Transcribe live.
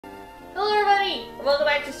Hey! Welcome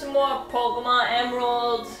back to some more Pokemon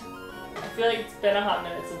Emerald. I feel like it's been a hot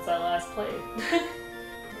minute since I last played.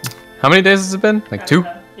 How many days has it been? Like 2?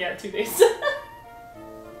 Yeah, 2 days.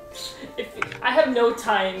 I have no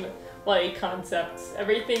time, like, concepts.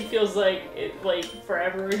 Everything feels like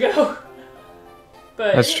forever ago.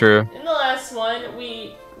 But that's true. In the last one,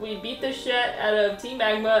 we beat the shit out of Team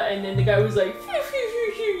Magma, and then the guy was like, phew, phew,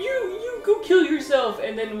 phew, phew, you go kill yourself.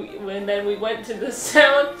 And then we went to the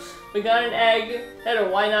sound. We got an egg, had a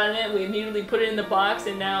wine on it, we immediately put it in the box,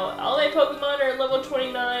 and now all my Pokemon are level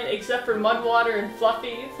 29, except for Mudwater and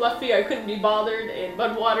Fluffy. Fluffy, I couldn't be bothered, and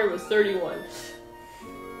Mudwater was 31.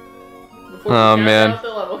 Before oh man, out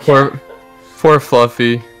the level poor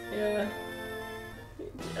Fluffy. Yeah.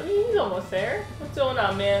 I mean, he's almost there. What's going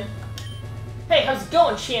on, man? Hey, how's it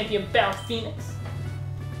going, Champion Bound Phoenix?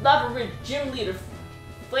 Lava Ridge Gym Leader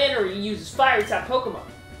Flannery uses fire-type Pokemon.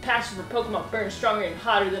 Passion for Pokemon burns stronger and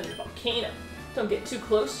hotter than a volcano. Don't get too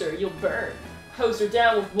close to her, you'll burn. Hose her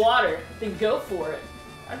down with water, then go for it.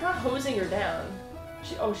 I'm not hosing her down.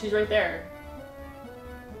 Oh, she's right there.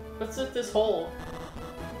 What's with this hole?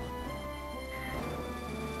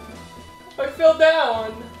 I fell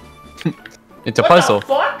down! It's a puzzle. What the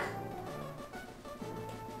fuck?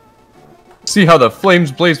 See how the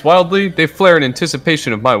flames blaze wildly? They flare in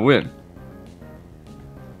anticipation of my win.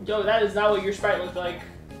 Yo, that is not what your sprite looked like,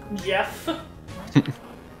 Jeff.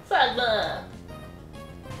 Fugma!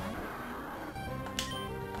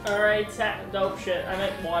 Alright, oh shit, I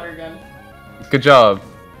meant water gun. Good job.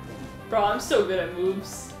 Bro, I'm so good at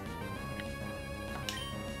moves.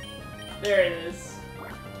 There it is.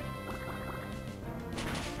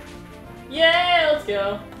 Yeah, let's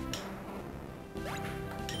go.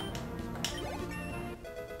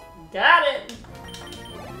 Got it!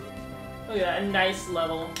 Look at that, a nice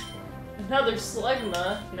level. Another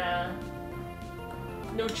Slugma? Nah.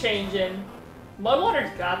 No change in.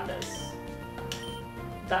 Mudwater's got this.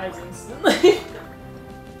 Dies instantly.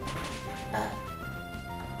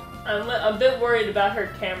 I'm a bit worried about her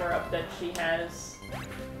camera up that she has.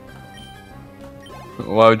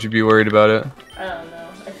 Why would you be worried about it? I don't know.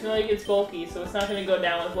 I feel like it's bulky, so it's not gonna go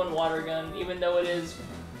down with one water gun, even though it is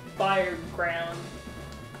fire ground.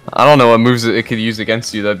 I don't know what moves it could use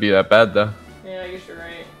against you that'd be that bad though. Yeah, I guess you're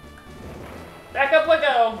right. Back up we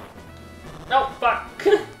go! No, fuck!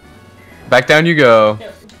 Back down you go.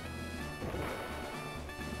 Yep.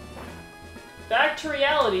 Back to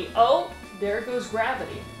reality. Oh, there goes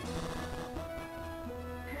gravity.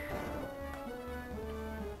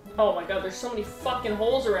 Oh my god, there's so many fucking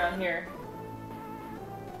holes around here.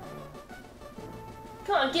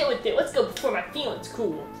 Come on, get with it. Let's go before my feelings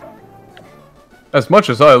cool. As much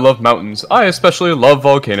as I love mountains, I especially love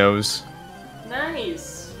volcanoes.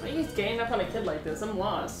 Nice. Why are you guys ganging up on a kid like this? I'm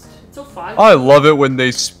lost. It's so fun. I love it when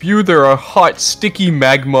they spew their hot, sticky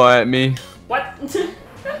magma at me. What?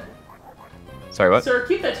 Sorry, what? Sir,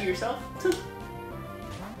 keep that to yourself.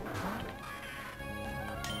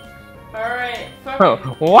 Alright, fucking... Oh,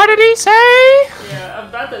 what did he say? Yeah, I'm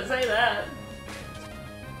about to say that.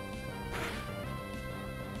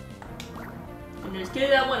 And just give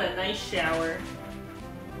that one a nice shower.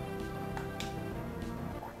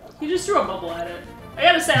 He just threw a bubble at it. I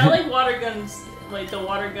gotta say, I like water guns, like the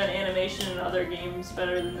water gun animation in other games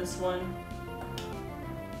better than this one.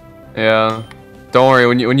 Yeah. Don't worry,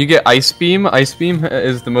 when you get Ice Beam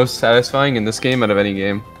is the most satisfying in this game out of any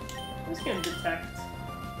game. I'm just gonna detect.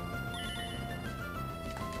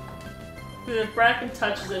 Because if Bracken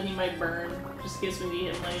touches it, he might burn. Just in case we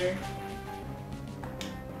need him later.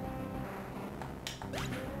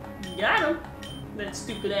 Got him! That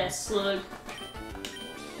stupid ass slug.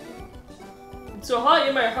 It's so hot,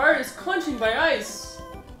 yet my heart is clenching by ice.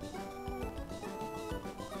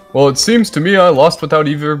 Well, it seems to me I lost without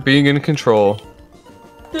either being in control.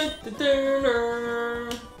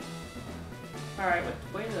 Alright,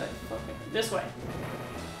 wait did I fucking... This way.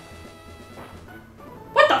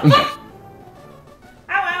 What the fuck? Ow, ow,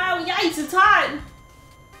 ow, yikes, it's hot!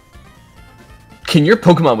 Can your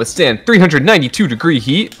Pokemon withstand 392-degree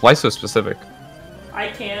heat? Why so specific? I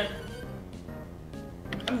can't.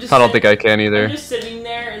 I don't think I can either. I'm just sitting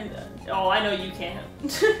there and... Oh, I know you can't.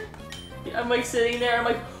 I'm like sitting there, I'm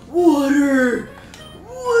like, water!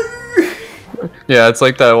 Water! Yeah, it's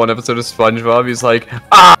like that one episode of SpongeBob. He's like,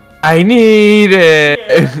 I need it!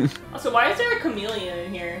 Yeah. Also, why is there a chameleon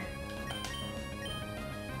in here?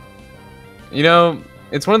 You know,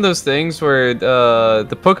 it's one of those things where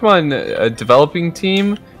the Pokemon developing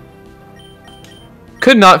team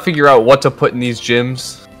could not figure out what to put in these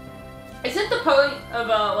gyms. Isn't the point of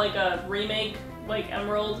like a remake like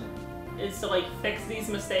Emerald is to like fix these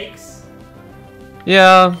mistakes?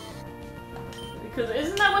 Yeah.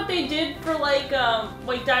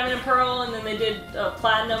 like Diamond and Pearl, and then they did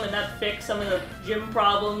Platinum, and that fixed some of the gym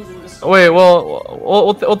problems and the. Wait,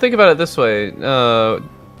 we'll think about it this way.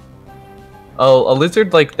 A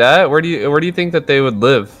lizard like that, where do you think that they would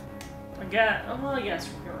live? I guess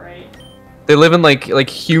you're right. They live in like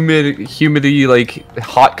humidity, like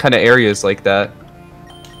hot kind of areas like that.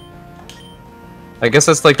 I guess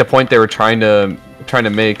that's like the point they were trying to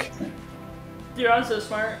make. Dude, I'm so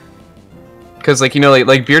smart. Cause like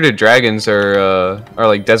like bearded dragons are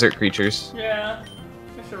like desert creatures. Yeah, I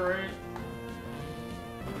guess you're right.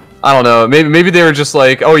 I don't know. Maybe they were just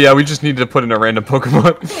like, oh yeah, we just needed to put in a random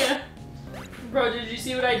Pokemon. Yeah. Bro, did you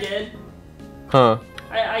see what I did? Huh.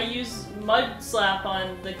 I used Mud Slap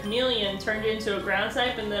on the Chameleon, turned it into a ground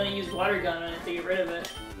type, and then I used Water Gun on it to get rid of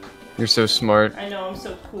it. You're so smart. I know, I'm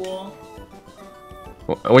so cool.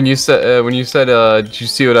 When you said, did you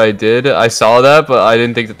see what I did? I saw that, but I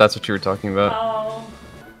didn't think that that's what you were talking about. Oh.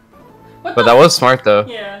 But that was smart, though.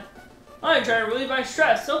 Yeah. I'm trying to relieve my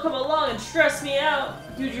stress. Don't come along and stress me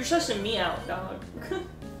out. Dude, you're stressing me out, dog.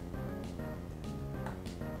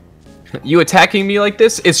 You attacking me like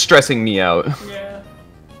this is stressing me out. Yeah.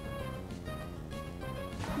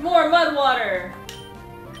 More mud water.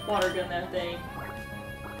 Water gun that thing.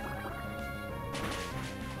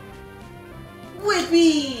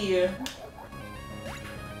 Whippy!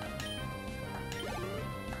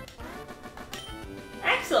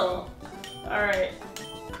 Axel! Alright.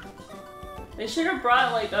 They should have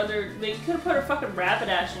brought like other. They could have put a fucking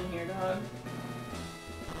Rapidash in here, dog.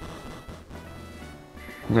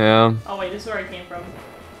 Yeah. Oh wait, this is where I came from.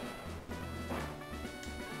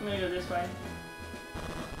 I'm gonna go this way.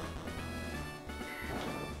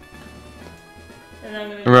 And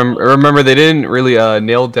I'm gonna Remember they didn't really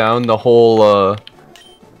nail down the whole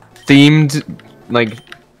themed like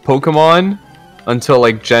Pokemon until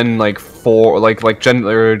like Gen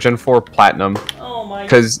 4 Gen 4 Platinum. Oh my god.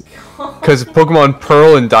 Cause Pokemon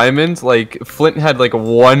Pearl and Diamond, like Flint had like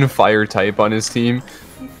one fire type on his team.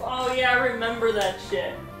 Oh yeah, I remember that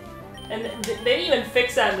shit. And they didn't even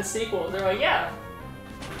fix that in the sequel. They're like, yeah.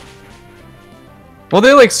 Well,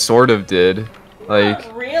 they like sort of did. Like,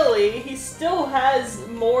 not really. He still has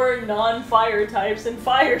more non-fire types than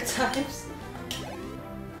fire types.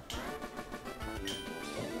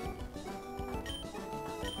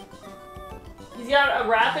 He's got a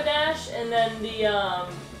Rapidash and then the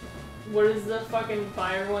what is the fucking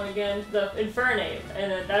fire one again? The Infernape,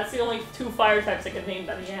 and then that's the only two fire types I can name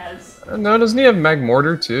that he has. no, doesn't he have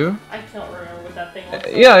Magmortar too? I can't remember what that thing was.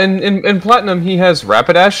 Yeah, in Platinum he has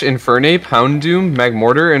Rapidash, Infernape, Houndoom,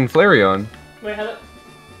 Magmortar, and Flareon. Wait, how the...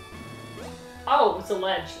 Oh, it's a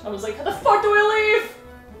ledge. I was like, how the fuck do I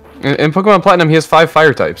leave? In Pokemon Platinum he has 5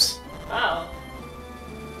 fire types. Oh.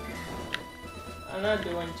 I'm not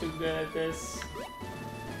doing too good at this.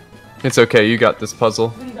 It's okay, you got this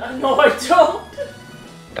puzzle. No, I don't.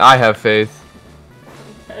 I have faith.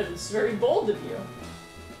 That is very bold of you.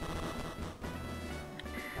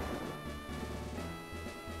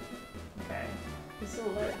 Okay. It's a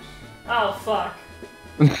ledge. Oh, fuck.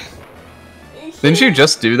 Didn't you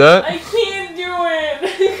just do that? I can't do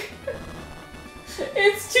it!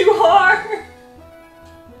 It's too hard!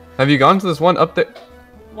 Have you gone to this one up there?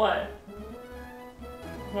 What?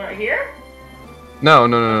 Right here? No.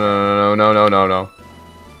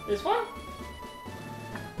 This one?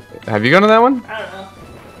 Have you gone to that one? I don't know.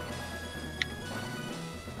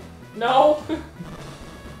 No!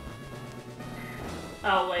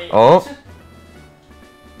 Oh, wait. Oh.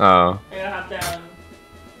 Oh. I gotta hop down.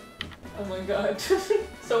 Oh my god.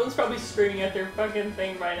 Someone's probably screaming at their fucking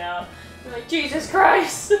thing right now. They're like, Jesus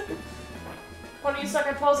Christ! Why do you suck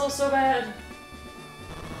at puzzles so bad?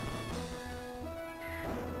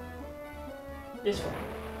 This one.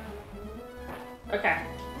 Okay.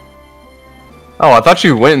 Oh, I thought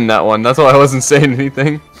you went in that one. That's why I wasn't saying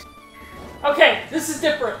anything. Okay, this is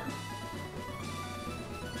different.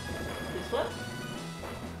 This one?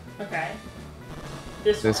 Okay.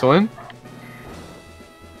 This one?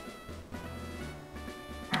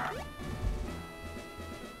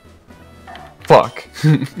 Fuck.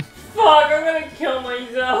 Fuck, I'm gonna kill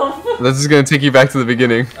myself. This is gonna take you back to the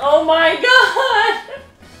beginning. Oh my god!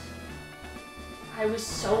 I was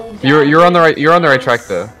so down. You're on the right track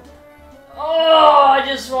though. Oh, I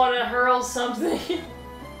just want to hurl something.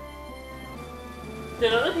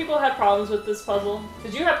 Did other people have problems with this puzzle?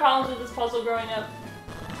 Did you have problems with this puzzle growing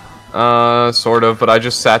up? Sort of, but I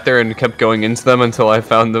just sat there and kept going into them until I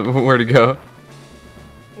found where to go.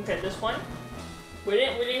 Okay, this one? We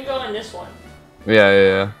didn't go in this one.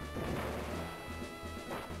 Yeah.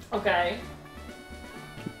 Okay.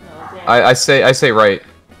 Oh, damn. I say right.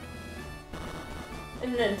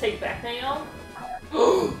 then take back now.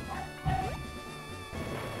 Oh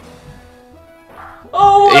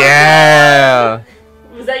my Yeah! God.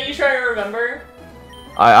 Was that you trying to remember?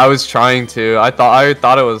 I was trying to. I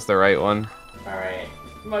thought it was the right one. Alright.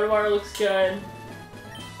 Mudwater looks good.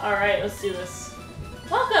 Alright, let's do this.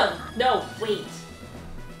 Welcome! No, wait.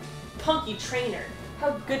 Punky Trainer.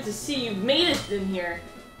 How good to see you've made it in here.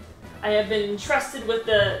 I have been entrusted with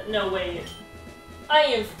the... No, wait. I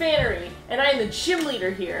am Fannery, and I am the gym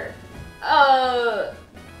leader here.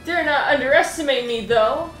 Dare not underestimate me,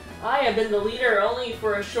 though. I have been the leader only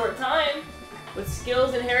for a short time. With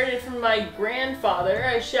skills inherited from my grandfather,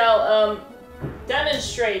 I shall,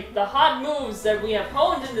 demonstrate the hot moves that we have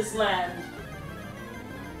honed in this land.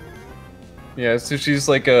 Yeah, so she's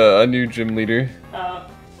like a new gym leader. I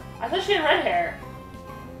thought she had red hair.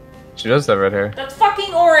 She does have red hair. That's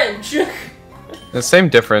fucking orange! The same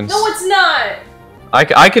difference. No, it's not!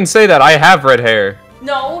 I can say that I have red hair.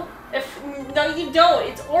 No, no, you don't.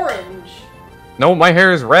 It's orange. No, my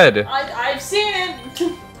hair is red. I've seen it.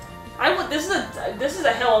 This is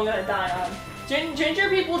a hill I'm gonna die on. Ginger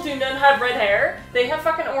people do not have red hair. They have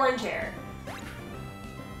fucking orange hair.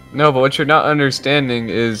 No, but what you're not understanding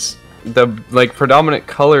is the like predominant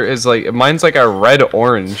color is like mine's like a red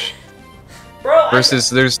orange. Bro, versus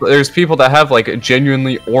there's people that have like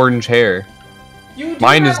genuinely orange hair.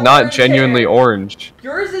 Mine is not genuinely orange.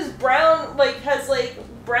 Yours is brown, like has like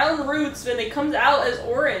brown roots, and it comes out as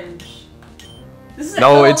orange. This is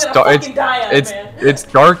no, it's darker.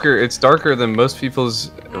 It's darker than most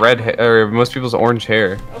people's red hair or most people's orange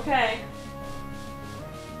hair. Okay.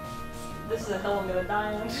 This is a hill I'm gonna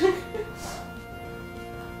die on.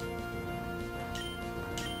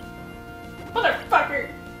 Motherfucker.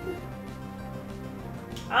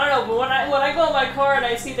 I don't know, but when I go in my car and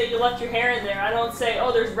I see that you left your hair in there, I don't say,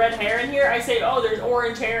 oh, there's red hair in here. I say, oh, there's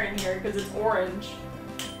orange hair in here because it's orange.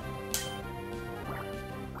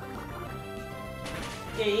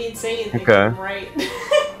 Yeah, you didn't say anything. Okay. Right.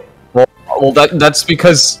 well, that's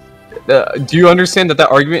because. Do you understand that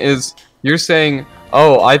argument is you're saying,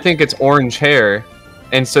 oh, I think it's orange hair,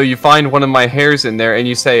 and so you find one of my hairs in there and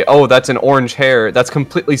you say, oh, that's an orange hair. That's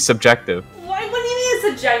completely subjective. What do you mean it's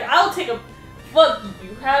subjective? I'll take a. Look,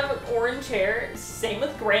 you have orange hair. Same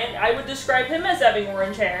with Grant. I would describe him as having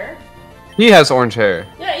orange hair. He has orange hair.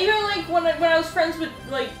 Yeah, even like when I was friends with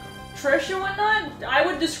like Trish and whatnot, I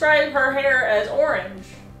would describe her hair as orange.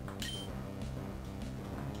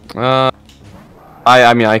 I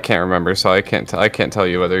mean I can't remember, so I can't tell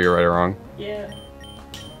you whether you're right or wrong. Yeah.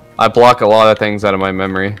 I block a lot of things out of my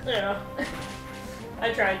memory. Yeah.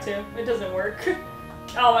 I tried to. It doesn't work.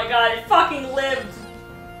 Oh my god! It fucking lived.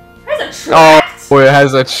 It has a tract! Oh, it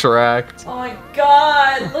has a tract. Oh my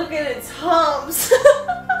god, look at its humps!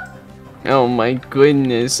 Oh my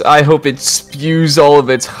goodness, I hope it spews all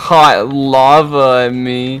of its hot lava at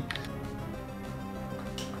me.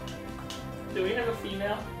 Do we have a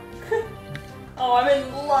female? Oh, I'm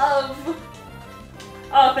in love!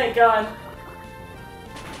 Oh, thank god.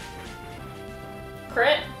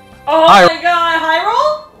 Crit? Oh my god, high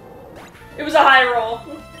roll? It was a high roll.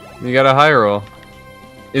 You got a high roll.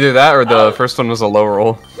 Either that or the first one was a low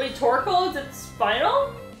roll. Wait, Torkoal, is it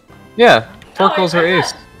spinal? Yeah, Torkoal's her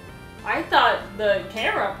ace. I thought the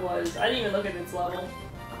camera up was. I didn't even look at its level.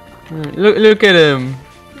 Look at him.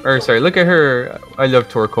 Or sorry, look at her. I love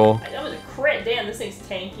Torkoal. That was a crit. Damn, this thing's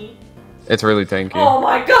tanky. It's really tanky. Oh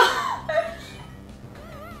my god!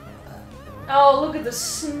 Oh, look at the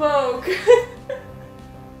smoke.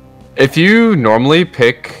 If you normally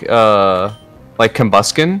pick like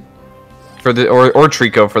Combuskin for the or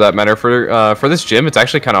Trico for that matter for this gym, it's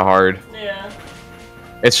actually kind of hard. Yeah.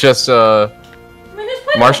 It's just I mean,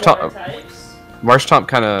 Marshtomp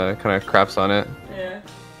kind of craps on it. Yeah.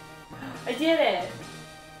 I did it.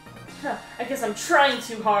 Huh, I guess I'm trying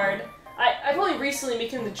too hard. I've only recently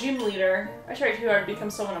become the gym leader. I try too hard to become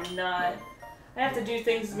someone I'm not. I have to do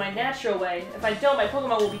things my natural way. If I don't, my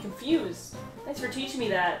Pokemon will be confused. Thanks for teaching me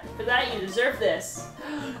that. For that, you deserve this.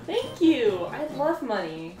 Thank you. I love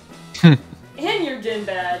money. And your gym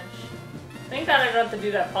badge. Thank God I don't have to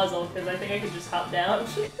do that puzzle, because I think I could just hop down.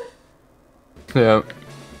 Yeah.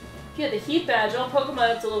 If you had the Heat badge, all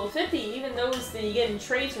Pokemon up to level 50, even those that you get in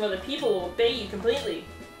trades from other people, will obey you completely.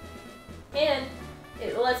 And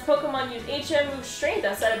it lets Pokemon use HM move Strength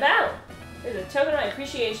outside of battle. There's a token of my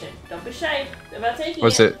appreciation. Don't be shy about taking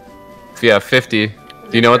What's it? Yeah, 50. Do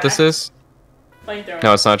you know what this is? Flamethrower.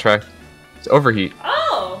 No, it's not tracked. It's Overheat.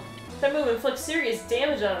 Oh! That move inflicts serious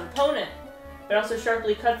damage on an opponent, but also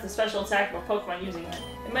sharply cuts the special attack of a Pokemon using it.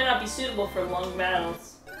 It might not be suitable for long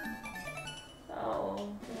battles. Oh,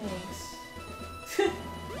 thanks.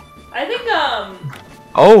 I think,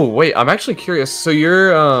 Oh wait, I'm actually curious. So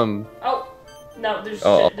you're Oh, no, there's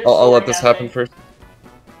I'll, shit. There's I'll let soaring this at happen me. first.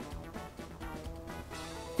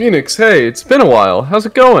 Phoenix, hey, it's been a while. How's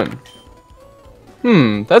it going?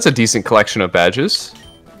 That's a decent collection of badges.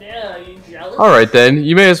 Yeah, you jealous? Alright then,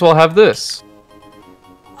 you may as well have this.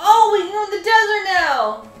 Oh, we can go in the desert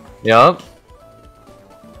now! Yup.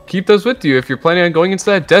 Keep those with you if you're planning on going into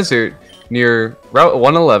that desert near Route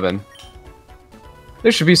 111.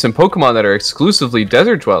 There should be some Pokemon that are exclusively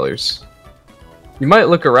desert dwellers. You might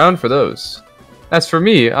look around for those. As for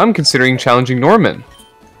me, I'm considering challenging Norman,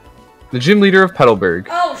 the gym leader of Petalburg.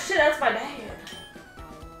 Oh shit, that's my dad.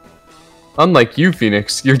 Unlike you,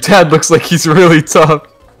 Phoenix, your dad looks like he's really tough.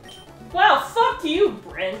 Wow, fuck you,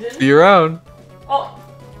 Brandon. See you around. Oh.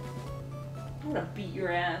 I'm gonna beat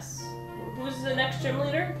your ass. Who's the next gym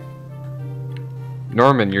leader?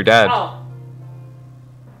 Norman, your dad. Oh.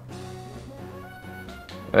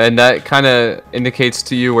 And that kind of indicates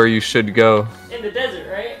to you where you should go. In the desert,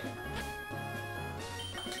 right?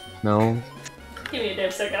 No. Give me a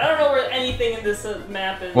damn second. I don't know where anything in this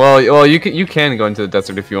map is. Well, you can go into the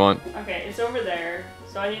desert if you want. Okay, it's over there.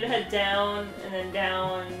 So I need to head down and then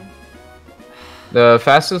down. The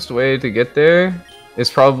fastest way to get there is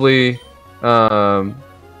probably go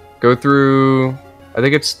through. I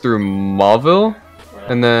think it's through Mauville,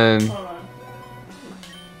 and then Hold on.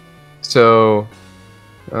 so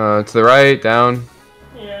to the right, down.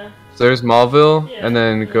 Yeah. So there's Mauville, Yeah, and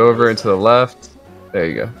then yeah, go over this into the way. left. There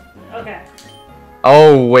you go. Okay.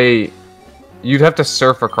 Oh wait, you'd have to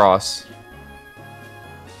surf across.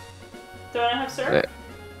 Do I not have surf?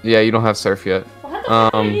 Yeah, you don't have surf yet. Well, how the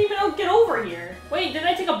fuck did you even get over here? Wait, didn't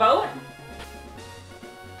I take a boat?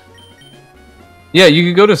 Yeah, you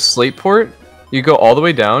can go to Slateport. You go all the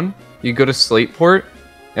way down. You go to Slateport,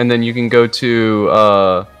 and then you can go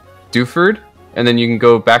to Dewford, and then you can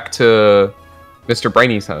go back to Mr.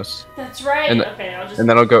 Briny's house. That's right. And okay, I'll just. And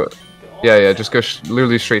then I'll go. Yeah, just go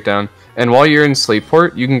literally straight down. And while you're in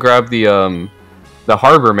Slateport, you can grab the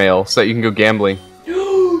harbor mail so that you can go gambling.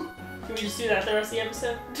 Can we just do that the rest of the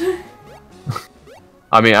episode?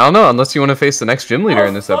 I mean, I don't know, unless you want to face the next gym leader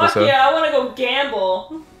in this episode. Yeah, I want to go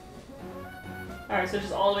gamble. Alright, so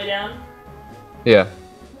just all the way down? Yeah.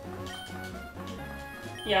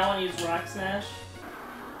 Yeah, I want to use Rock Smash.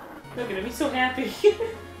 Look at him, he's so happy.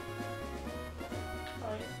 Oh,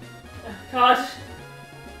 God.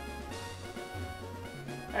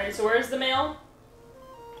 Alright, so where's the mail?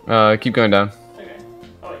 Keep going down. Okay.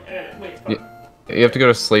 Oh, wait, I gotta wait. Fuck. Yeah. You have to go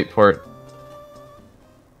to Slateport.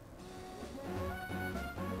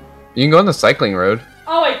 You can go on the cycling road.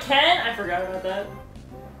 Oh, I can? I forgot about that.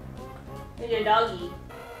 Hey, doggy.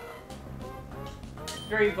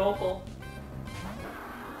 Very vocal.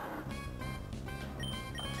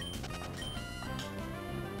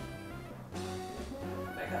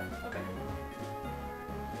 Back up. Okay.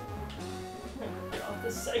 Get off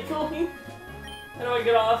this cycling. How do I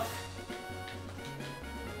get off?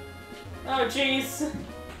 Oh, jeez.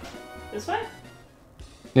 This way?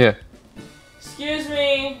 Yeah. Excuse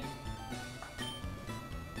me.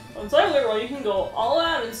 On Cycling Road, you can go all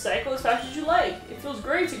out and cycle as fast as you like. It feels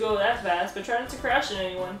great to go that fast, but try not to crash into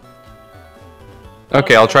anyone.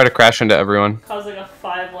 Okay, I'll try to crash into everyone. Cause like a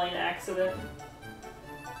 5-lane accident.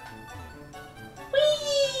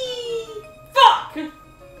 Whee! Fuck!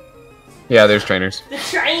 Yeah, there's trainers. The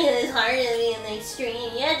training is harder than the extreme.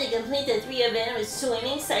 You have to complete the 3 events with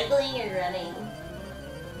swimming, cycling, or running.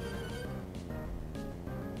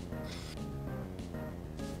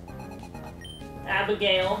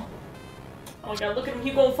 Abigail. Oh my god, look at him.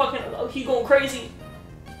 He going fucking. Oh, he going crazy.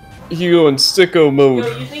 You go in sicko Yo, mode.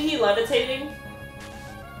 you think he levitating?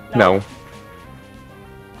 No.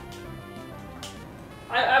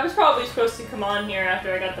 I was probably supposed to come on here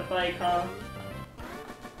after I got the bike, huh?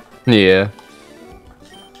 Yeah.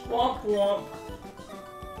 Womp womp.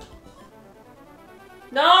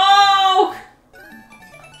 No!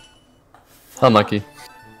 Unlucky.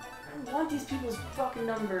 I don't want these people's fucking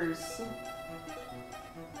numbers.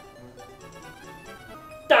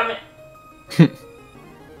 Damn it.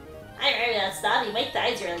 I remember that stop. My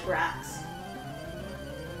thighs are like rocks.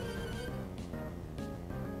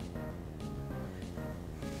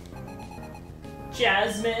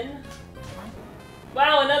 Jasmine.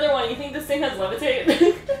 Wow, another one. You think this thing has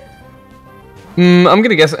levitate? I'm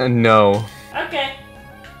gonna guess no. Okay.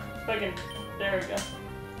 Fucking. There we go.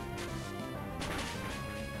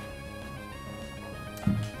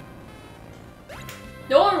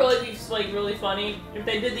 No one really be like really funny if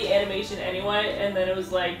they did the animation anyway, and then it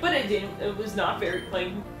was like, but it didn't. It was not very like,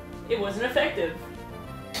 it wasn't effective.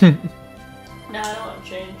 No, I don't want to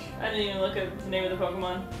change. I didn't even look at the name of the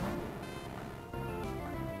Pokemon.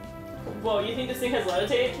 Whoa, you think this thing has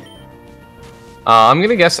levitate? I'm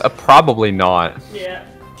gonna guess probably not. Yeah.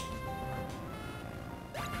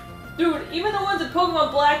 Dude, even the ones in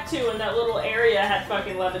Pokemon Black 2 in that little area had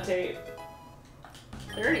fucking levitate.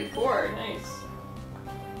 34, nice.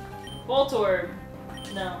 Voltorb.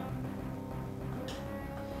 No.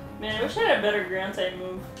 Man, I wish I had a better ground type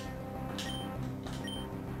move.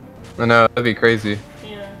 I know, that'd be crazy.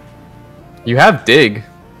 Yeah. You have Dig.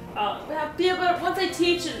 Yeah, but once I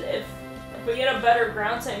teach it, if we get a better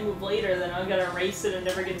ground type move later, then I'm gonna erase it and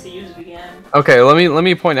never get to use it again. Okay, let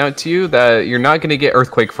me point out to you that you're not gonna get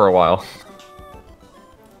Earthquake for a while.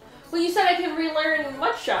 Well, you said I can relearn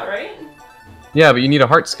Mud Shot, right? Yeah, but you need a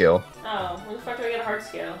heart scale. Oh, where the fuck do I get a heart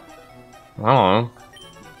scale? I don't know.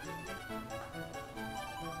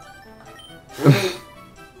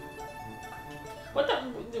 What the?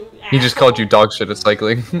 He just called you dog shit at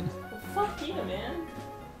cycling. Well, fuck you, man.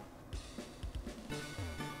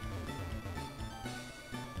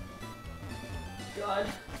 God.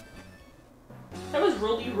 That was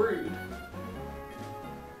really rude.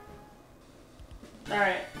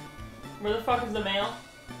 Alright. Where the fuck is the mail?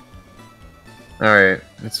 Alright,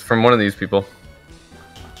 it's from one of these people.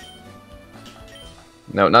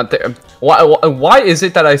 No, not there. Why is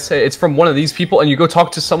it that I say it's from one of these people and you go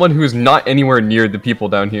talk to someone who is not anywhere near the people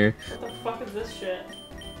down here? What the fuck is this shit?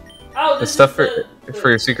 Oh, this The stuff is for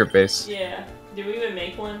your secret base. Yeah. Did we even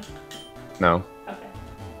make one? No. Okay.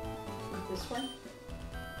 This one?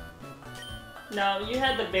 No, you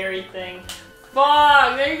had the berry thing.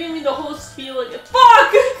 Fuck! Now you're giving me the whole spiel again.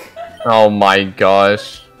 Fuck! Oh my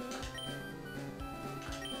gosh.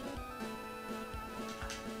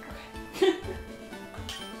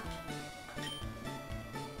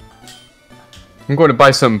 I'm going to buy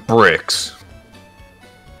some bricks.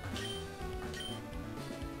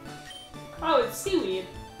 Oh, it's seaweed.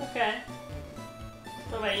 Okay.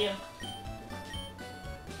 What about you?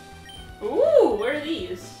 Ooh, what are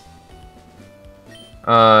these?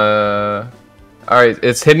 Alright,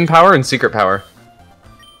 it's hidden power and secret power.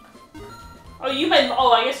 Oh, you might.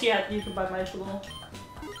 Oh, I guess you can buy my tool.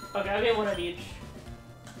 Okay, I'll get one of each.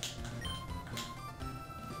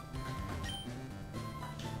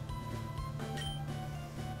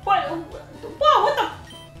 What? Whoa, what the?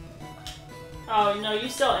 Oh, no, you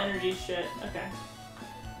sell energy shit. Okay.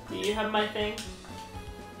 Do you have my thing?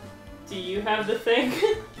 Do you have the thing?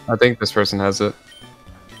 I think this person has it.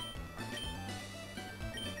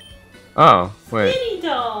 Oh, wait. Mini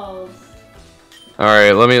dolls!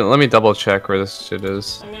 Alright, let me double check where this shit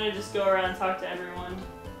is. I'm gonna just go around and talk to everyone.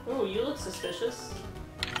 Ooh, you look suspicious.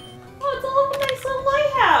 Oh, it's a little nice little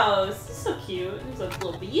lighthouse! This is so cute. There's a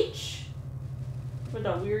little beach. With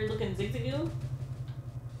a weird looking zigzagoo.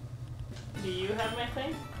 Do you have my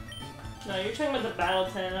thing? No, you're talking about the battle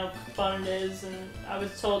tent, how fun it is, and I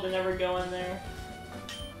was told to never go in there.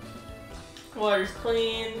 Water's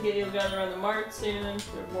clean, get you gather around the mart soon,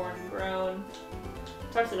 they're born and grown.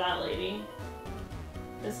 Talk to that lady.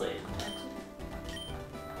 This lady.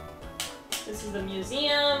 This is the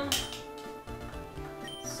museum.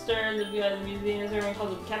 Stern, the guy at the museum, everyone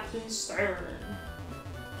calls him Captain Stern.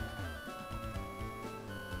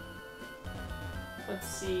 Let's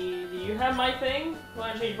see, do you have my thing?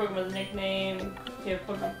 Why don't you change your Pokemon's nickname? You have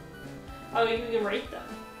Pokemon. Oh, you can rate them.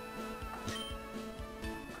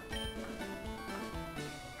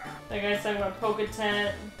 That guy's talking about Poke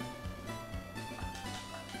Tent.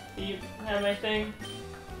 Do you have my thing?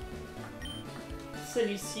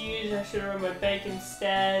 City's huge, I should have rode my bike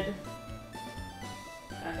instead.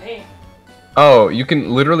 Oh, hey. Oh, you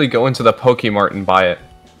can literally go into the Pokemart and buy it.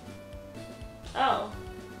 Oh.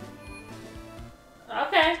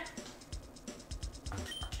 Okay.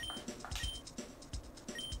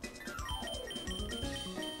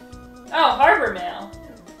 Oh, Harbor Mail.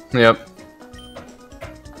 Yep.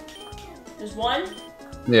 There's one?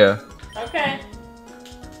 Yeah. Okay.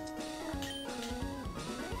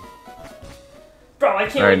 Bro, I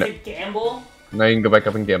can't Alright, wait to gamble. Now you can go back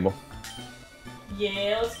up and gamble.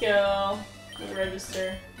 Yeah, let's go. Let me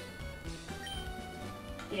register.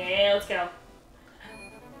 Yeah, let's go.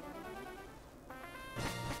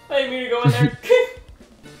 I didn't mean to go in there.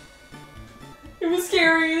 It was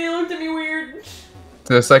scary. They looked at me weird.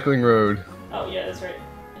 To the cycling road. Oh, yeah, that's right.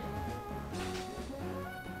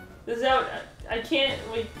 This is out. I can't.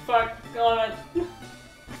 Wait, fuck. God. I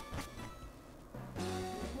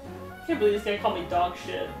can't believe this guy called me dog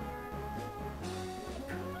shit.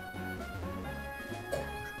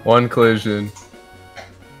 One collision.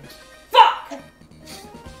 Fuck!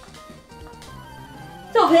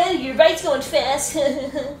 Don't panic, your bike's going fast.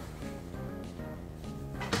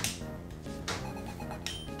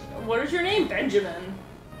 What is your name? Benjamin.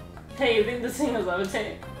 Hey, you think this thing is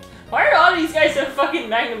levitating? Why are all these guys have fucking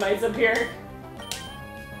Magnemites up here?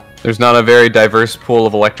 There's not a very diverse pool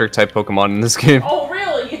of electric type Pokemon in this game. Oh,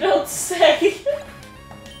 really? You don't say.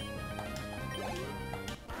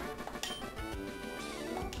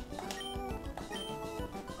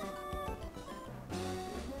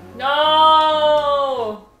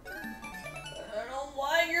 No! I don't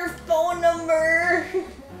want your phone number.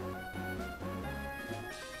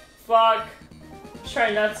 Fuck.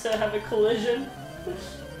 Try not to have a collision.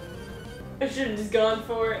 I should have just gone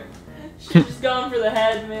for it. Should have just gone for the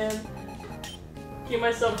head, man. Give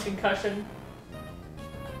myself a concussion.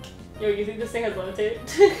 Yo, you think this thing has levitate?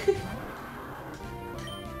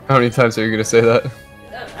 How many times are you gonna say that?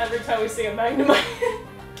 Every time we see a Magnemite.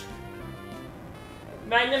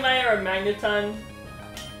 Magnemite or a Magneton.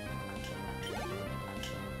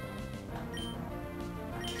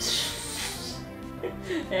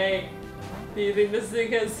 Hey, do you think this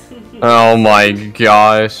thing has... Oh my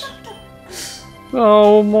gosh.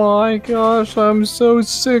 Oh my gosh, I'm so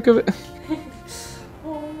sick of it.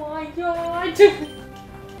 Oh my god.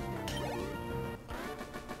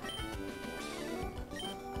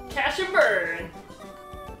 Cash and burn.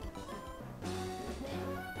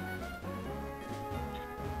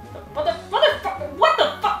 Motherfucker, what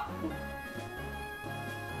the fuck?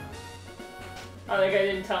 Oh, that guy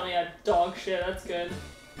didn't tell me I had dog shit, that's good.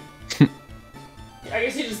 I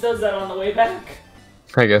guess he just does that on the way back.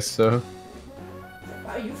 I guess so.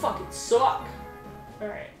 Wow, you fucking suck.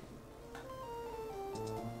 Alright.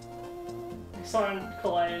 I saw him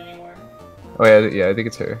collide anymore. Oh yeah, I think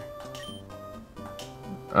it's her.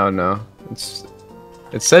 Oh no,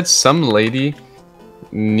 it said some lady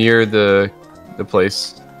near the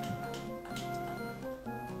place.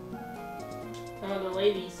 Oh, the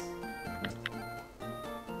ladies.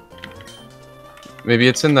 Maybe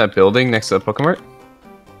it's in that building next to the Pokemart.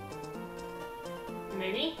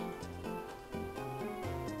 Maybe?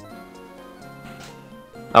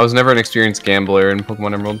 I was never an experienced gambler in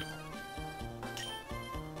Pokemon Emerald.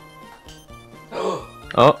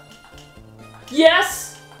 Oh.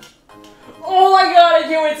 Yes! Oh my god, I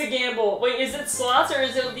can't wait to gamble. Wait, is it slots or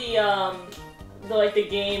is it the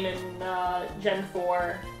game in Gen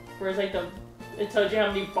 4 where it's like it tells you how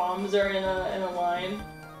many bombs are in a line?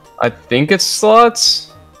 I think it's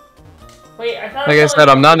slots. Wait, I thought. Like I said,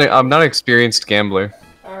 I'm not an experienced gambler.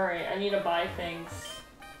 All right, I need to buy things.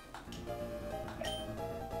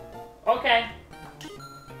 Okay.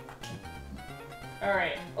 All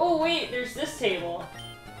right. Oh wait, there's this table.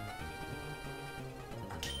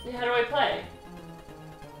 How do I play?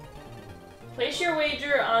 Place your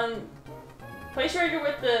wager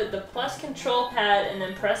with the plus control pad and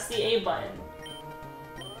then press the A button.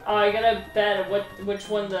 Oh, I gotta bet which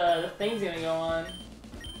one the thing's gonna go on.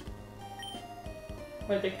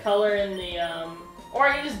 With the color and the or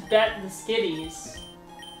I can just bet the skitties.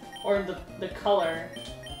 Or the color.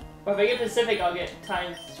 Or if I get Pacific, I'll get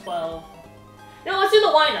times 12. No, let's do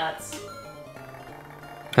the why nots.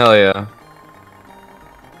 Hell yeah.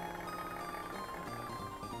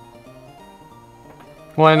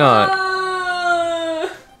 Why not?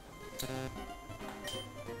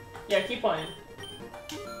 Yeah, keep playing.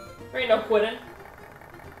 There ain't no quitting.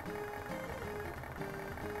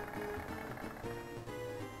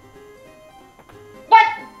 What?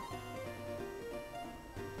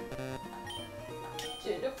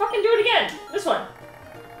 Fucking do it again. This one.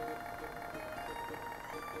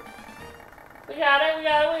 We got it, we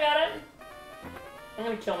got it, we got it. I'm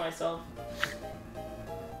gonna kill myself.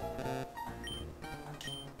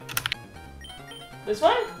 This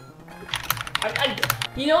one?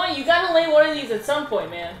 You know what? You gotta lay one of these at some point,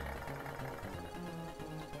 man.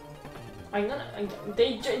 You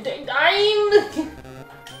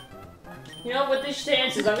know, with these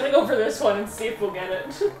chances, I'm gonna go for this one and see if we'll get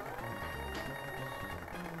it.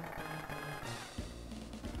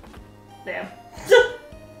 Damn.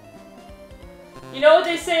 You know what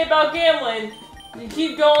they say about gambling? You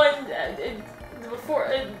keep going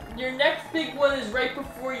before your next big one is right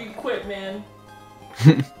before you quit, man.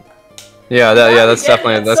 that's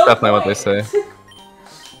definitely what they say.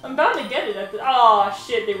 I'm bound to get it at the— oh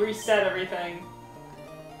shit, they reset everything.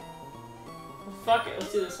 Well, fuck it,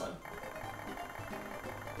 let's do this one.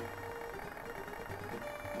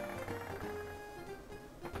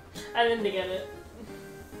 I didn't get it.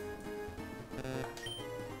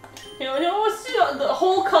 You know, let's do the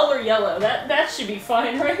whole color yellow. That should be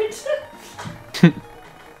fine, right?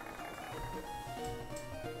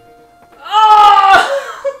 Oh!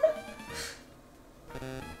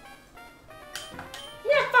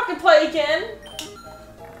 Yeah, fucking play again.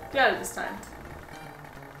 Got it this time.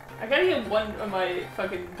 I gotta get one of my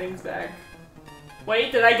fucking things back.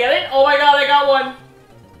 Wait, did I get it? Oh my god, I got one!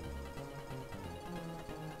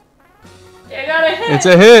 I got a hit! It's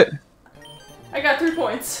a hit! I got 3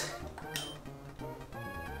 points.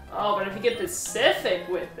 Oh, but if you get specific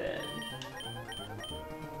with it...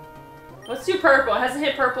 Let's do purple. It hasn't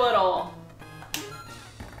hit purple at all.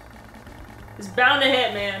 It's bound to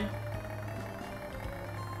hit, man.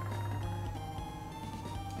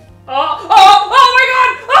 Oh! Oh! Oh my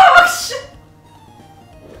god! Oh shit!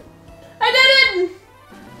 I did it!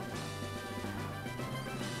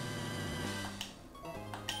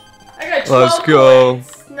 I got 12 Let's go.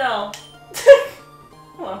 points. No.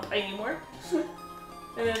 I don't want to play anymore.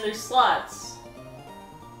 And then there's slots.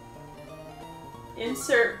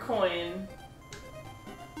 Insert coin.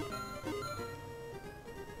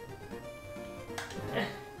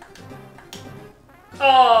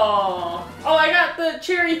 Oh! Oh, I got the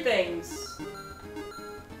cherry things.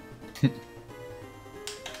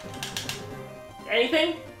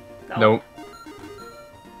 Anything? No. Nope.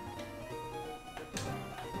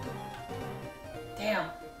 Damn.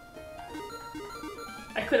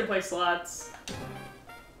 I couldn't play slots.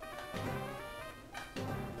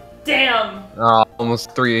 Damn!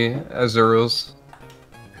 Almost 3 Azuros.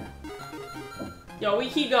 Yo, we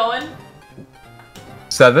keep going.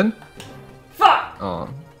 7? Fuck! Oh.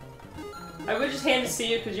 I would just hand this to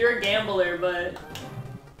you because you're a gambler, but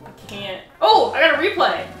I can't. Oh! I got a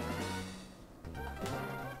replay!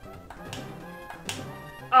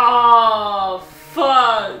 Oh,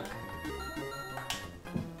 fuck!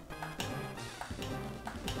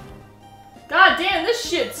 God damn, this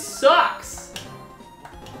shit sucks!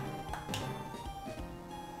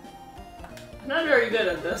 I'm not very good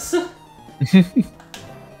at this.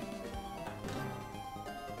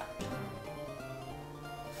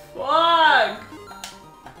 Fuck!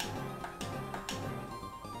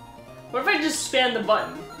 What if I just spam the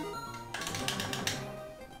button?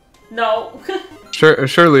 No.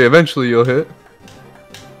 Surely, eventually you'll hit.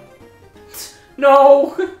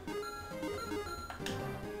 No!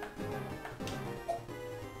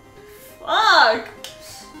 Fuck!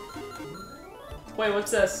 Wait,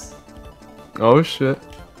 what's this? Oh shit.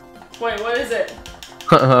 Wait, what is it?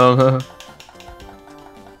 I don't know.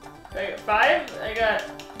 I got 5? I got...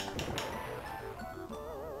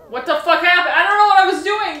 What the fuck happened? I don't know what I was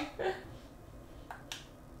doing!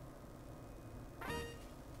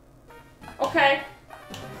 Okay.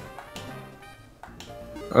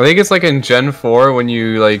 I think it's like in Gen 4 when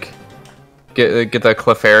you like get that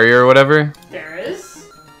Clefairy or whatever. There is.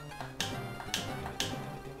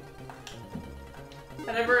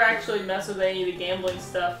 I never actually messed with any of the gambling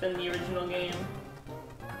stuff in the original game.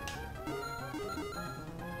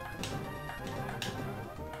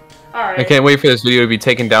 Alright. I can't wait for this video to be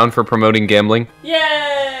taken down for promoting gambling.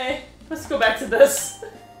 Yay! Let's go back to this.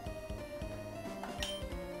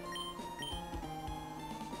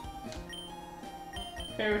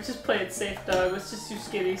 Okay, we'll just play it safe, dog. Let's just do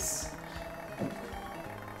skitties.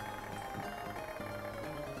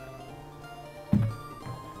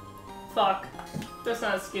 Fuck. That's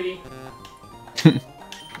not a skitty.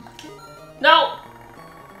 No!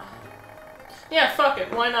 Yeah, fuck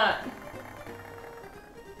it. Why not?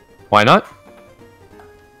 Why not?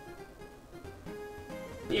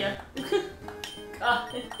 Yeah.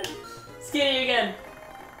 God. Skitty again.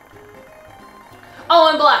 Oh,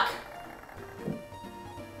 I'm black.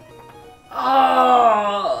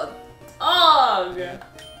 Oh, ugh.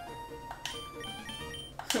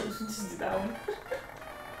 Just do that one.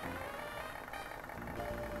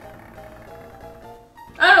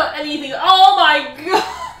 I don't know anything. Oh my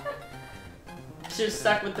god! Should've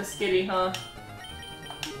stuck with the skitty, huh?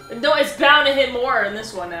 No, it's bound to hit more in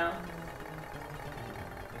this one now.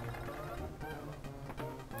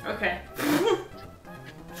 Okay.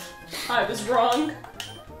 I was wrong.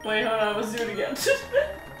 Wait, hold on, let's do it again.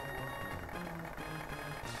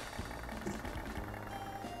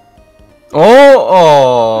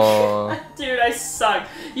 Oh! Dude, I suck.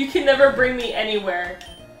 You can never bring me anywhere.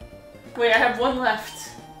 Wait, I have one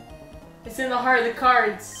left. It's in the heart of the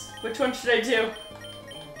cards. Which one should I do?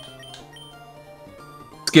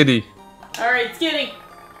 Skitty. Alright, Skitty.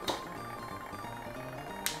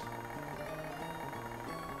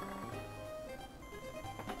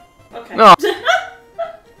 Okay. No.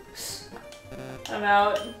 I'm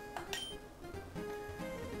out.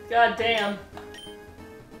 God damn.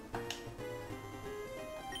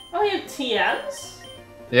 Oh, you have TMs?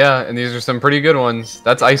 Yeah, and these are some pretty good ones.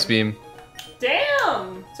 That's Ice Beam.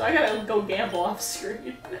 Damn! So I gotta go gamble off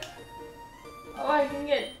screen. Oh, I can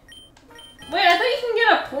get... Wait, I thought you can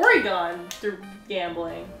get a Porygon through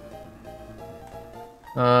gambling.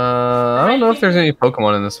 I don't know if there's any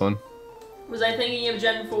Pokemon in this one. Was I thinking of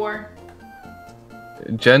Gen 4?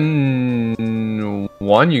 Gen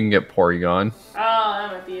 1, you can get Porygon. Oh,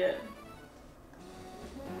 that might be it.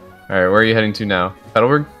 Alright, where are you heading to now?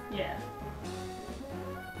 Petalburg? Yeah.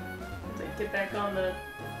 Let's get back on the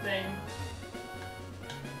thing.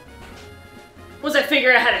 Once I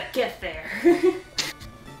figure out how to get there,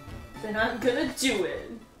 then I'm gonna do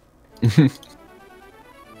it.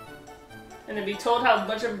 And then be told how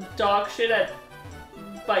much of dog shit at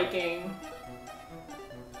biking.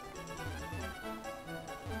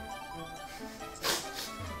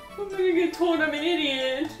 I'm gonna get told I'm an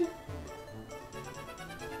idiot.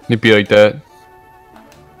 It'd be like that.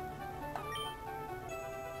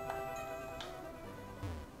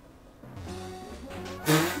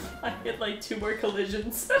 I hit like 2 more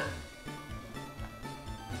collisions.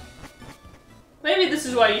 Maybe this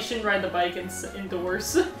is why you shouldn't ride the bike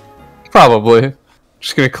indoors. Probably.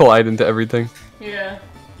 Just gonna collide into everything. Yeah.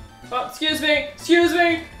 Oh, excuse me! Excuse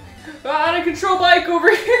me! Out of control bike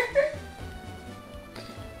over here!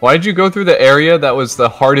 Why did you go through the area that was the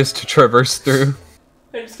hardest to traverse through?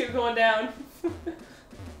 I just kept going down.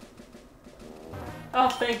 Oh,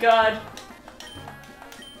 thank God.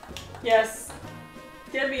 Yes.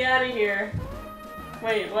 Get me out of here.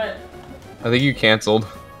 Wait, what? I think you canceled.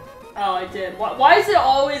 Oh, I did. Why is it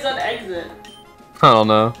always on exit? I don't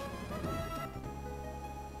know.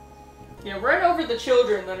 Yeah, run over the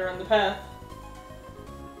children that are on the path.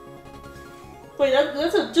 Wait,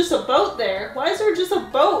 that's just a boat there. Why is there just a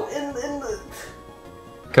boat in the...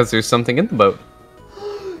 Because there's something in the boat.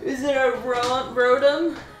 Is it a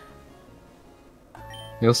Rotom?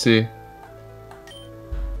 You'll see.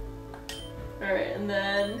 Alright, and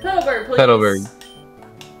then Petalburg, please. Petalburg.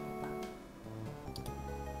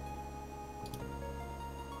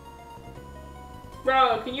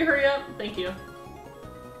 Bro, can you hurry up? Thank you.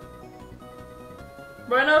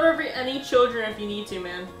 Run over any children if you need to,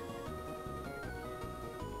 man.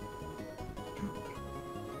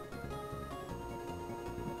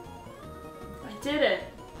 I did it.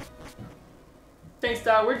 Thanks,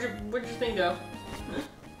 dog. Where'd your thing go?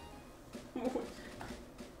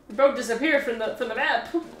 The boat disappeared from the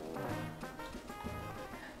map.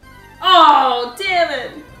 Oh, damn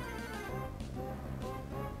it!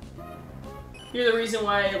 You're the reason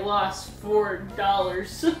why I lost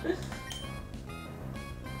 $4.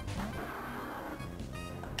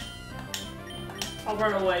 I'll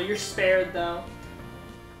run away. You're spared, though.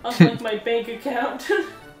 Unlike my bank account.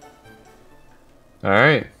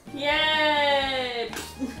 Alright. Yay!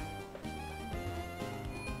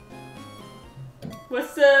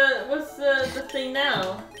 What's the thing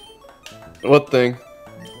now? What thing?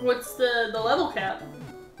 What's the level cap?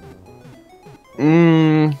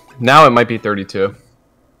 Now it might be 32.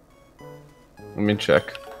 Let me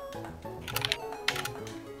check.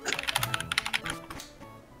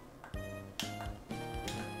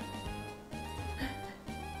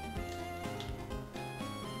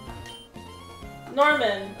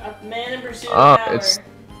 Norman, a man in pursuit of power.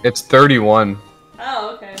 It's 31.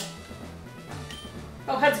 Oh, okay.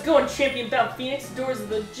 Oh, how's it going, champion bound Phoenix? The doors of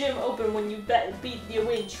the gym open when you beat the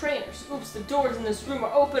awaiting trainers. Oops, the doors in this room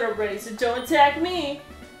are open already, so don't attack me!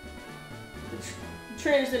 The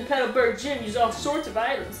trainers in Petalburg Gym use all sorts of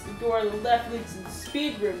items. The door on the left leads to the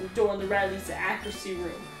speed room, the door on the right leads to the accuracy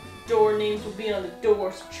room. Door names will be on the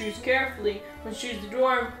door, so choose carefully. When you choose the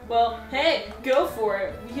door, well, hey, go for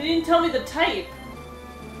it. You didn't tell me the type.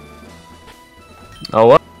 Oh,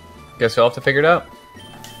 well. Guess you'll have to figure it out.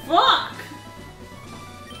 Fuck!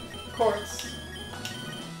 Quartz.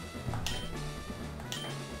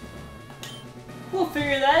 We'll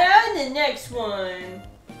figure that out in the next one.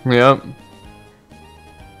 Yep.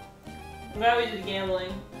 I'm glad we did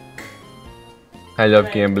gambling. I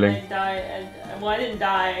love gambling. I didn't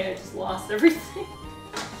die, I just lost everything.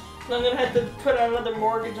 So I'm gonna have to put on another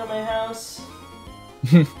mortgage on my house.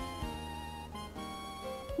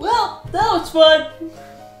 Well, that was fun!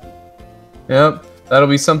 Yep. That'll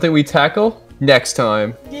be something we tackle next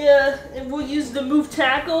time. Yeah, and we'll use the move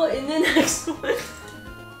tackle in the next one.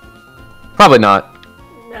 Probably not.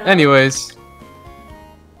 No. Anyways.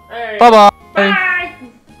 Alright. Bye-bye! Bye!